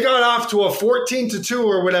they got off to a 14-2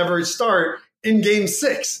 or whatever start in game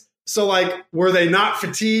 6. So like, were they not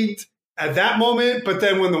fatigued at that moment? But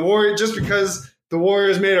then when just because the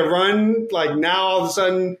Warriors made a run, like now all of a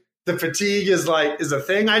sudden the fatigue is a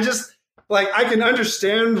thing. I can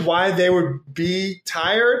understand why they would be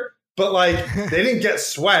tired, but like they didn't get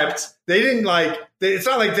swept. They didn't it's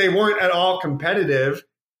not like they weren't at all competitive.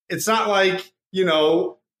 It's not like,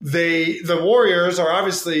 the Warriors are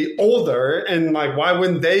obviously older, and like, why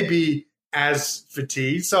wouldn't they be as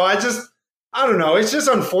fatigued? So I don't know. It's just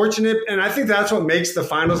unfortunate. And I think that's what makes the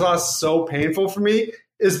finals loss so painful for me,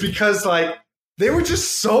 is because like they were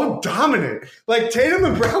just so dominant. Like Tatum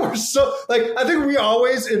and Brown were so I think we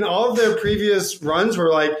always in all of their previous runs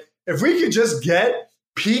were like, if we could just get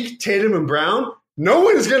peak Tatum and Brown, no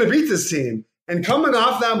one is going to beat this team. And coming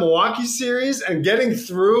off that Milwaukee series and getting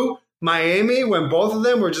through Miami when both of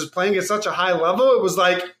them were just playing at such a high level, it was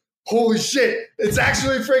like, holy shit, it's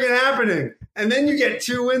actually friggin' happening. And then you get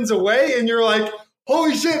 2 wins away and you're like,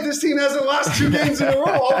 holy shit, this team hasn't lost 2 games in a row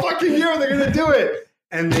all fucking year. They're going to do it.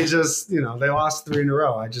 And they just, they lost 3 in a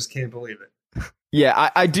row. I just can't believe it. Yeah,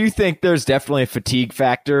 I do think there's definitely a fatigue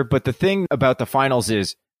factor. But the thing about the finals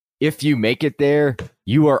is, if you make it there,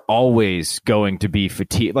 you are always going to be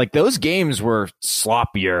fatigued. Like, those games were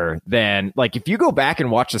sloppier than, like, if you go back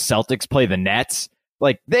and watch the Celtics play the Nets,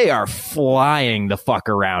 like, they are flying the fuck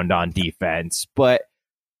around on defense. But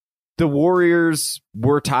the Warriors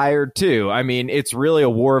were tired too. I mean, it's really a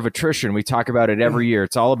war of attrition. We talk about it every year.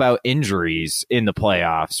 It's all about injuries in the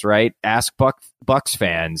playoffs, right? Ask Bucks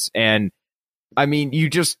fans. And I mean,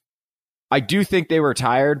 I do think they were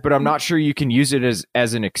tired, but I'm not sure you can use it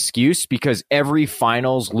as an excuse, because every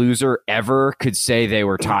finals loser ever could say they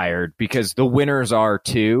were tired, because the winners are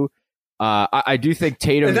too. I do think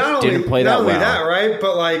Tatum didn't play that well. Not only that, right?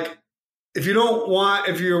 But like, if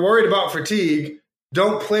you're worried about fatigue,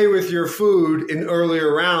 don't play with your food in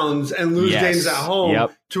earlier rounds and lose games at home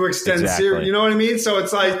to extend series. You know what I mean? So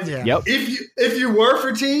it's like, if you were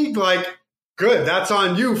fatigued, like, good, that's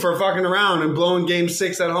on you for fucking around and blowing game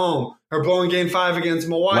 6 at home or blowing game 5 against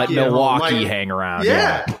Milwaukee. Let Milwaukee hang around.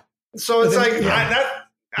 Yeah. So it's like,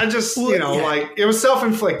 it was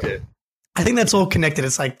self-inflicted. I think that's all connected.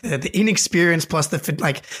 It's like the inexperience plus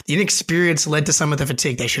the inexperience led to some of the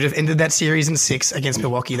fatigue. They should have ended that series in 6 against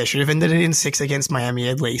Milwaukee. They should have ended it in 6 against Miami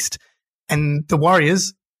at least. And the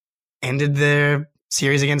Warriors ended their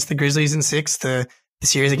series against the Grizzlies in 6. The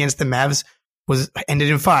series against the Mavs ended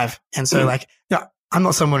in 5. And so I'm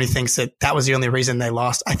not someone who thinks that was the only reason they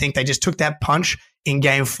lost. I think they just took that punch in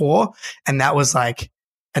game 4, and that was like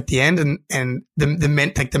at the end, and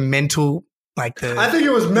the mental. I think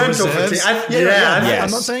it was mental fatigue.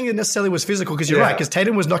 I'm not saying it necessarily was physical, because you're right. Because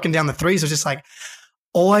Tatum was knocking down the threes. It was just like,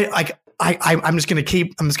 I'm just gonna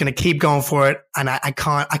keep going for it, and I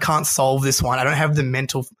can't solve this one. I don't have the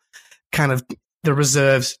mental kind of the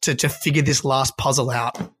reserves to figure this last puzzle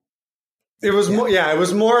out. It was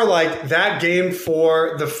more like that game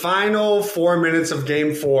 4, the final 4 minutes of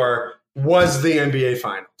game 4 was the NBA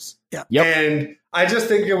Finals. Yeah. Yep. And I just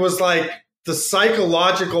think it was like the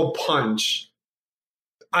psychological punch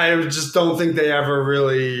I just don't think they ever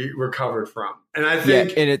really recovered from. And I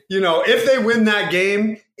think, if they win that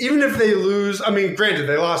game, even if they lose, I mean, granted,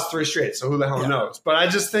 they lost 3 straight, so who the hell knows? But I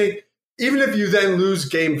just think even if you then lose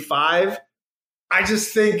game 5, I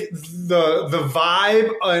just think the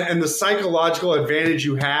vibe and the psychological advantage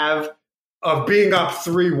you have of being up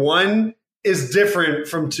 3-1 is different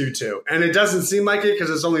from 2-2. And it doesn't seem like it because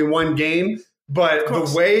it's only one game. But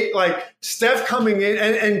the way, like, Steph coming in,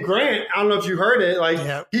 and Grant, I don't know if you heard it, like,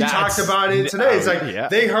 he talked about it today. It's like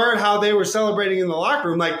they heard how they were celebrating in the locker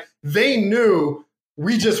room. Like, they knew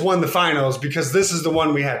we just won the finals because this is the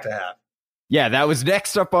one we had to have. Yeah, that was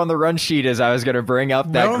next up on the run sheet as I was going to bring up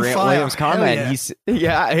that Grant Williams comment.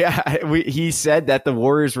 He said that the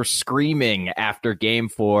Warriors were screaming after game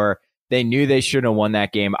 4. They knew they shouldn't have won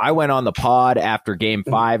that game. I went on the pod after game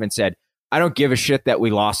 5 and said, I don't give a shit that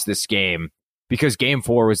we lost this game, because game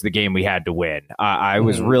 4 was the game we had to win. I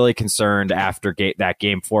was really concerned after that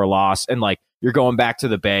game 4 loss. And like, you're going back to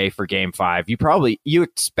the Bay for game 5. You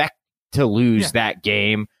expect to lose that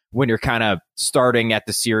game when you're kind of starting at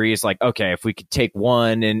the series. Like, okay, if we could take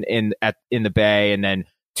 1 in the Bay and then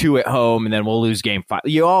 2 at home, and then we'll lose game 5.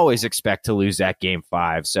 You always expect to lose that game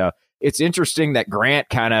 5. So it's interesting that Grant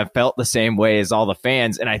kind of felt the same way as all the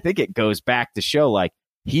fans. And I think it goes back to show, like,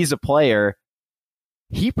 he's a player.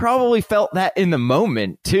 He probably felt that in the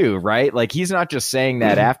moment too, right? Like, he's not just saying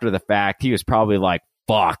that after the fact. He was probably like,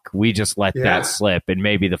 fuck, we just let that slip, and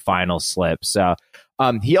maybe the final slip. So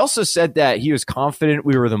he also said that he was confident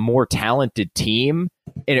we were the more talented team,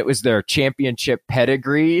 and it was their championship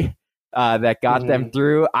pedigree that got them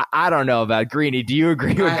through. I don't know about Greeny. Do you agree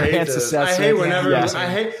with Grant's assessment? I hate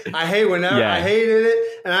whenever I hated it.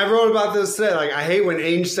 And I wrote about this today. Like, I hate when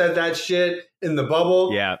Ainge said that shit in the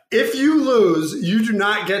bubble. Yeah. If you lose, you do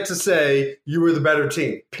not get to say you were the better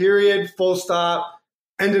team. Period. Full stop.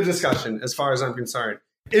 End of discussion, as far as I'm concerned.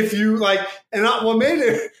 If you what made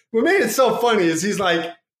it so funny is he's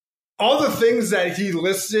like, all the things that he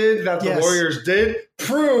listed that the Warriors did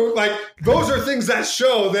prove, like, those are things that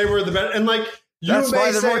show they were the better. And like, you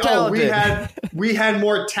may say, we had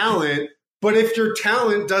more talent, but if your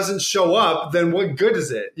talent doesn't show up, then what good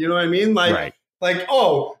is it? You know what I mean? Like,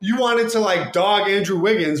 oh, you wanted to like dog Andrew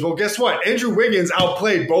Wiggins. Well, guess what? Andrew Wiggins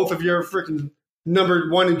outplayed both of your freaking number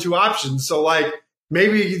 1 and 2 options. So like,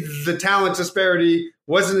 maybe the talent disparity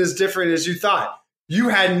wasn't as different as you thought. You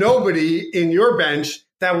had nobody in your bench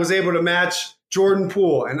that was able to match Jordan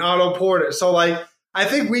Poole and Otto Porter. So like, I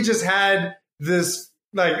think we just had this,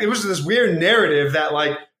 like, it was this weird narrative that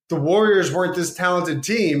like the Warriors weren't this talented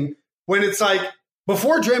team, when it's like,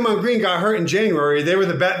 before Draymond Green got hurt in January, they were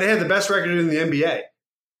they had the best record in the NBA.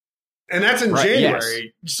 And that's in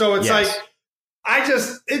January. Yes. So it's like,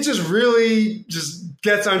 it just really just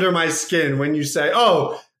gets under my skin when you say,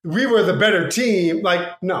 oh, we were the better team.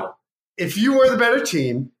 Like, no, if you were the better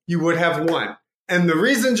team, you would have won. And the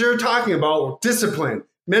reasons you're talking about, discipline,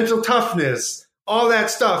 mental toughness, all that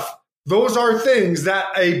stuff, those are things that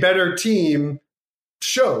a better team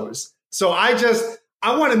shows. So I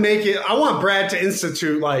want Brad to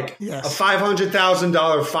institute like a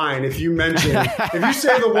 $500,000 fine if you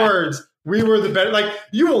say the words, we were the better. Like,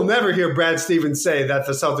 you will never hear Brad Stevens say that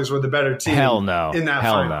the Celtics were the better team. Hell no. In that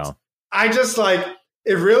Hell finals. no. I just like,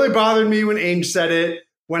 it really bothered me when Ainge said it.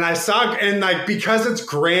 When I saw, and like, because it's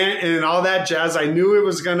Grant and all that jazz, I knew it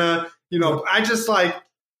was gonna, I just like,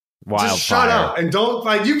 just shut up and don't,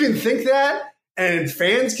 like, you can think that and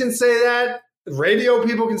fans can say that, radio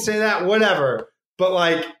people can say that, whatever. But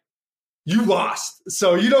like, you lost.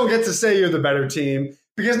 So you don't get to say you're the better team,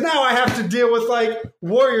 because now I have to deal with like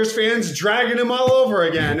Warriors fans dragging him all over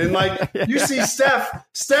again. And like, you see Steph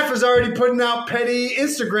is already putting out petty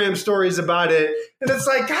Instagram stories about it. And it's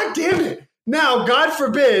like, God damn it. Now, God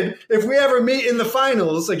forbid, if we ever meet in the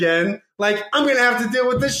finals again, like, I'm going to have to deal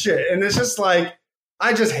with this shit. And it's just like,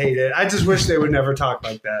 I just hate it. I just wish they would never talk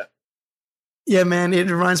like that. Yeah, man, it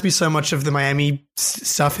reminds me so much of the Miami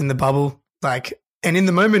stuff in the bubble. Like, and in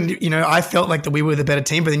the moment, I felt like that we were the better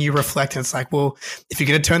team, but then you reflect and it's like, well, if you're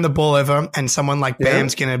going to turn the ball over and someone like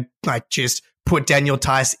Bam's going to like just put Daniel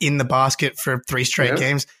Tice in the basket for 3 straight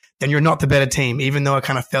games, then you're not the better team, even though it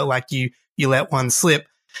kind of felt like you let one slip.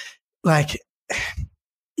 Like,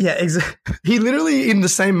 yeah, exactly. He literally, in the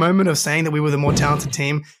same moment of saying that we were the more talented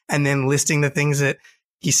team and then listing the things that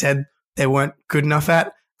he said they weren't good enough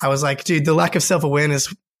at, I was like, dude, the lack of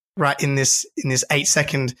self-awareness right in this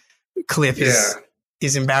 8-second clip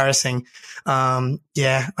is embarrassing. Like,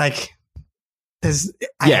 I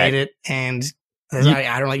hate it, and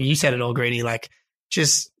I don't like, you said it all, Greedy. Like,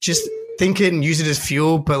 just think it and use it as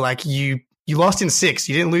fuel, but like you lost in 6.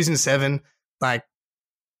 You didn't lose in 7. Like,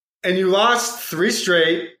 and you lost 3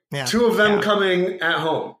 straight, 2 of them coming at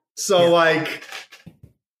home. So like,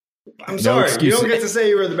 I'm sorry. You don't get to say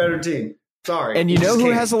you were the better team. Sorry. And you know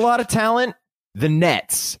who has a lot of talent? The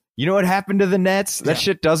Nets. You know what happened to the Nets? That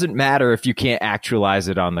shit doesn't matter if you can't actualize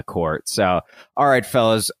it on the court. So, all right,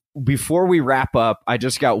 fellas, before we wrap up, I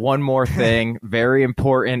just got one more thing, very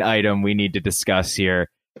important item we need to discuss here.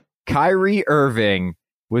 Kyrie Irving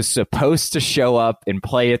was supposed to show up and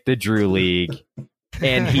play at the Drew League,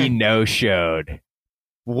 and he no-showed.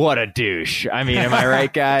 What a douche. I mean, am I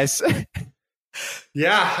right, guys?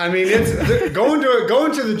 Yeah, I mean, it's going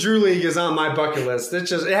to the Drew League is on my bucket list. It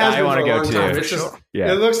has been for a long time. It's just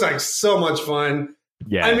it looks like so much fun.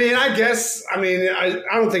 Yeah, I mean, I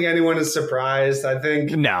don't think anyone is surprised. I think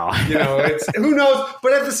it's who knows.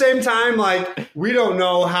 But at the same time, like, we don't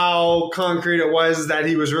know how concrete it was that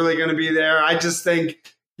he was really going to be there. I just think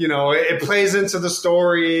it plays into the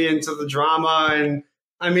story, into the drama, and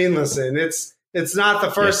I mean, listen, it's not the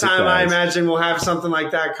first time I imagine we'll have something like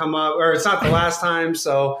that come up, or it's not the last time.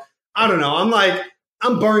 So I don't know.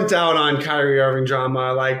 I'm burnt out on Kyrie Irving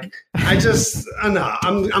drama. Like, I'm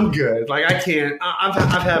good. Like, I can't.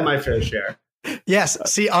 I've had my fair share. Yes.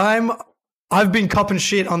 See, I've been copping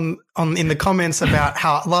shit on in the comments about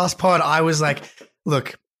how last pod I was like,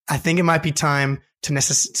 look, I think it might be time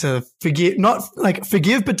to forgive, not like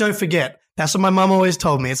forgive, but don't forget. That's what my mom always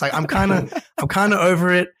told me. It's like, I'm kind of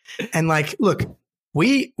over it. And like, look,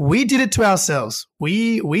 we did it to ourselves.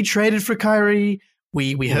 We traded for Kyrie.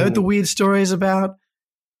 We heard the weird stories about,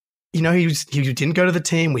 he didn't go to the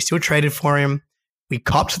team. We still traded for him. We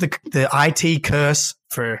copped the IT curse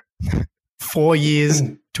for 4 years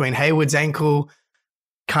between Hayward's ankle,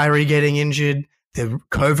 Kyrie getting injured, the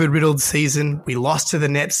COVID-riddled season. We lost to the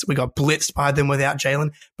Nets. We got blitzed by them without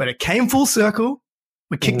Jalen. But it came full circle.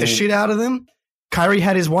 We kicked the shit out of them. Kyrie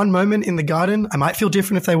had his one moment in the Garden. I might feel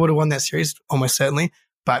different if they would have won that series, almost certainly.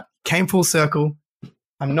 But came full circle.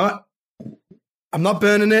 I'm not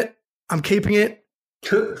burning it. I'm keeping it.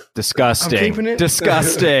 Disgusting. I'm keeping it.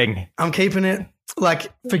 Disgusting. I'm keeping it.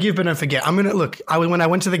 Like, forgive but don't forget. I'm gonna look. When I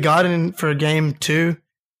went to the Garden for game 2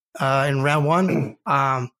 in round 1,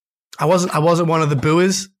 I wasn't one of the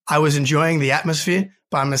booers. I was enjoying the atmosphere,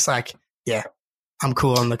 but I'm just like, yeah, I'm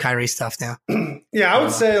cool on the Kyrie stuff now. Yeah, I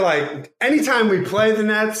would say, like, anytime we play the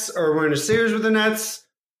Nets or we're in a series with the Nets,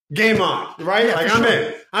 game on, right? Yeah, like, I'm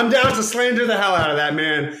in. I'm down to slander the hell out of that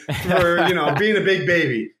man for, being a big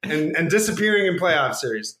baby and disappearing in playoff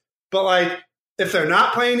series. But, like, if they're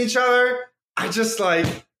not playing each other, I just,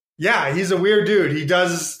 like, yeah, he's a weird dude. He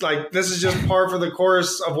does, like, this is just par for the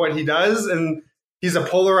course of what he does. And he's a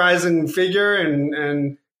polarizing figure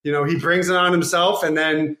and he brings it on himself and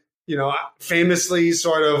then, famously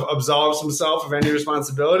sort of absolves himself of any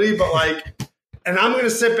responsibility. But, like, and I'm going to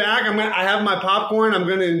sit back. I have my popcorn. I'm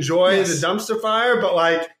going to enjoy the dumpster fire. But,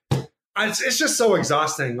 like, it's just so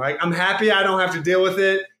exhausting. Like, I'm happy I don't have to deal with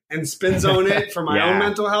it and spin zone it for my own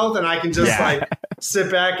mental health. And I can just, like, sit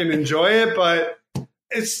back and enjoy it. But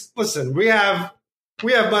listen, we have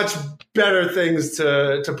much better things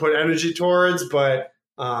to put energy towards. But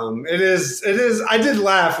it is. I did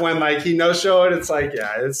laugh when, like, he no-showed. It's like,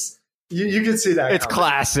 it's. You can see that. It's coming.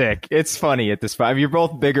 Classic. It's funny at this point. You're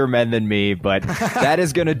both bigger men than me, but that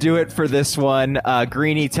is going to do it for this one.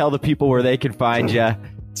 Greenie, tell the people where they can find you.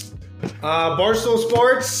 Barstool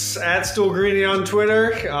Sports, @StoolGreenie on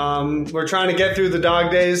Twitter. We're trying to get through the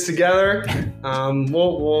dog days together.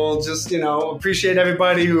 We'll just, appreciate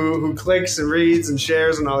everybody who clicks and reads and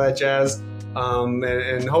shares and all that jazz.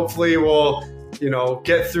 And hopefully we'll,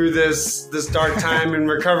 get through this dark time and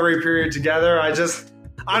recovery period together.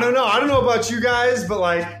 I don't know. I don't know about you guys, but,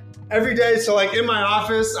 like, every day, so, like, in my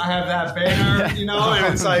office, I have that banner,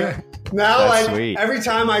 and it's like, now, like, sweet. Every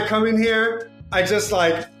time I come in here, I just,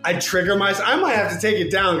 like, I trigger myself. I might have to take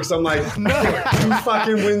it down because I'm like, no, 2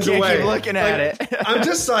 fucking wins away. Keep looking at it. I'm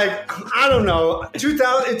just like, I don't know.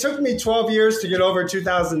 It took me 12 years to get over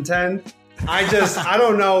 2010. I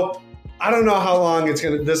don't know. I don't know how long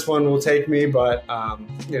this one will take me, but,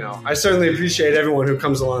 I certainly appreciate everyone who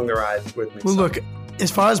comes along the ride with me. Well, look, as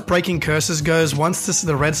far as breaking curses goes, once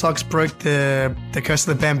the Red Sox broke the curse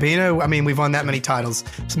of the Bambino, I mean, we've won that many titles.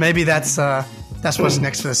 So maybe that's what's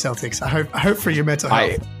next for the Celtics. I hope for your mental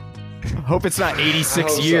health. I hope it's not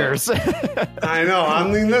 86 years. So. I know. I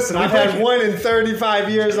mean, listen, I've had 1 in 35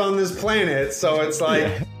 years on this planet, so it's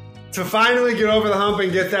like to finally get over the hump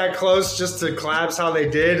and get that close just to collapse how they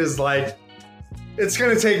did is like, it's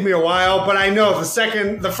going to take me a while, but I know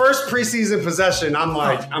the first preseason possession, I'm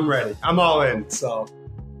like, I'm ready. I'm all in. So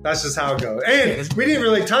That's just how it goes. And we didn't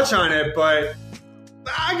really touch on it, but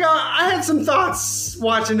I had some thoughts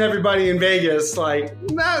watching everybody in Vegas. Like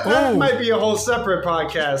that might be a whole separate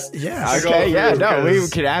podcast. Yeah. Okay. Yeah. No, we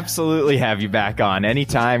could absolutely have you back on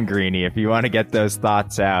anytime, Greeny, if you want to get those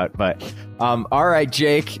thoughts out. But all right,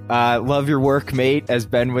 Jake. Love your work, mate, as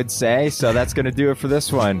Ben would say. So that's going to do it for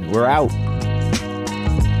this one. We're out.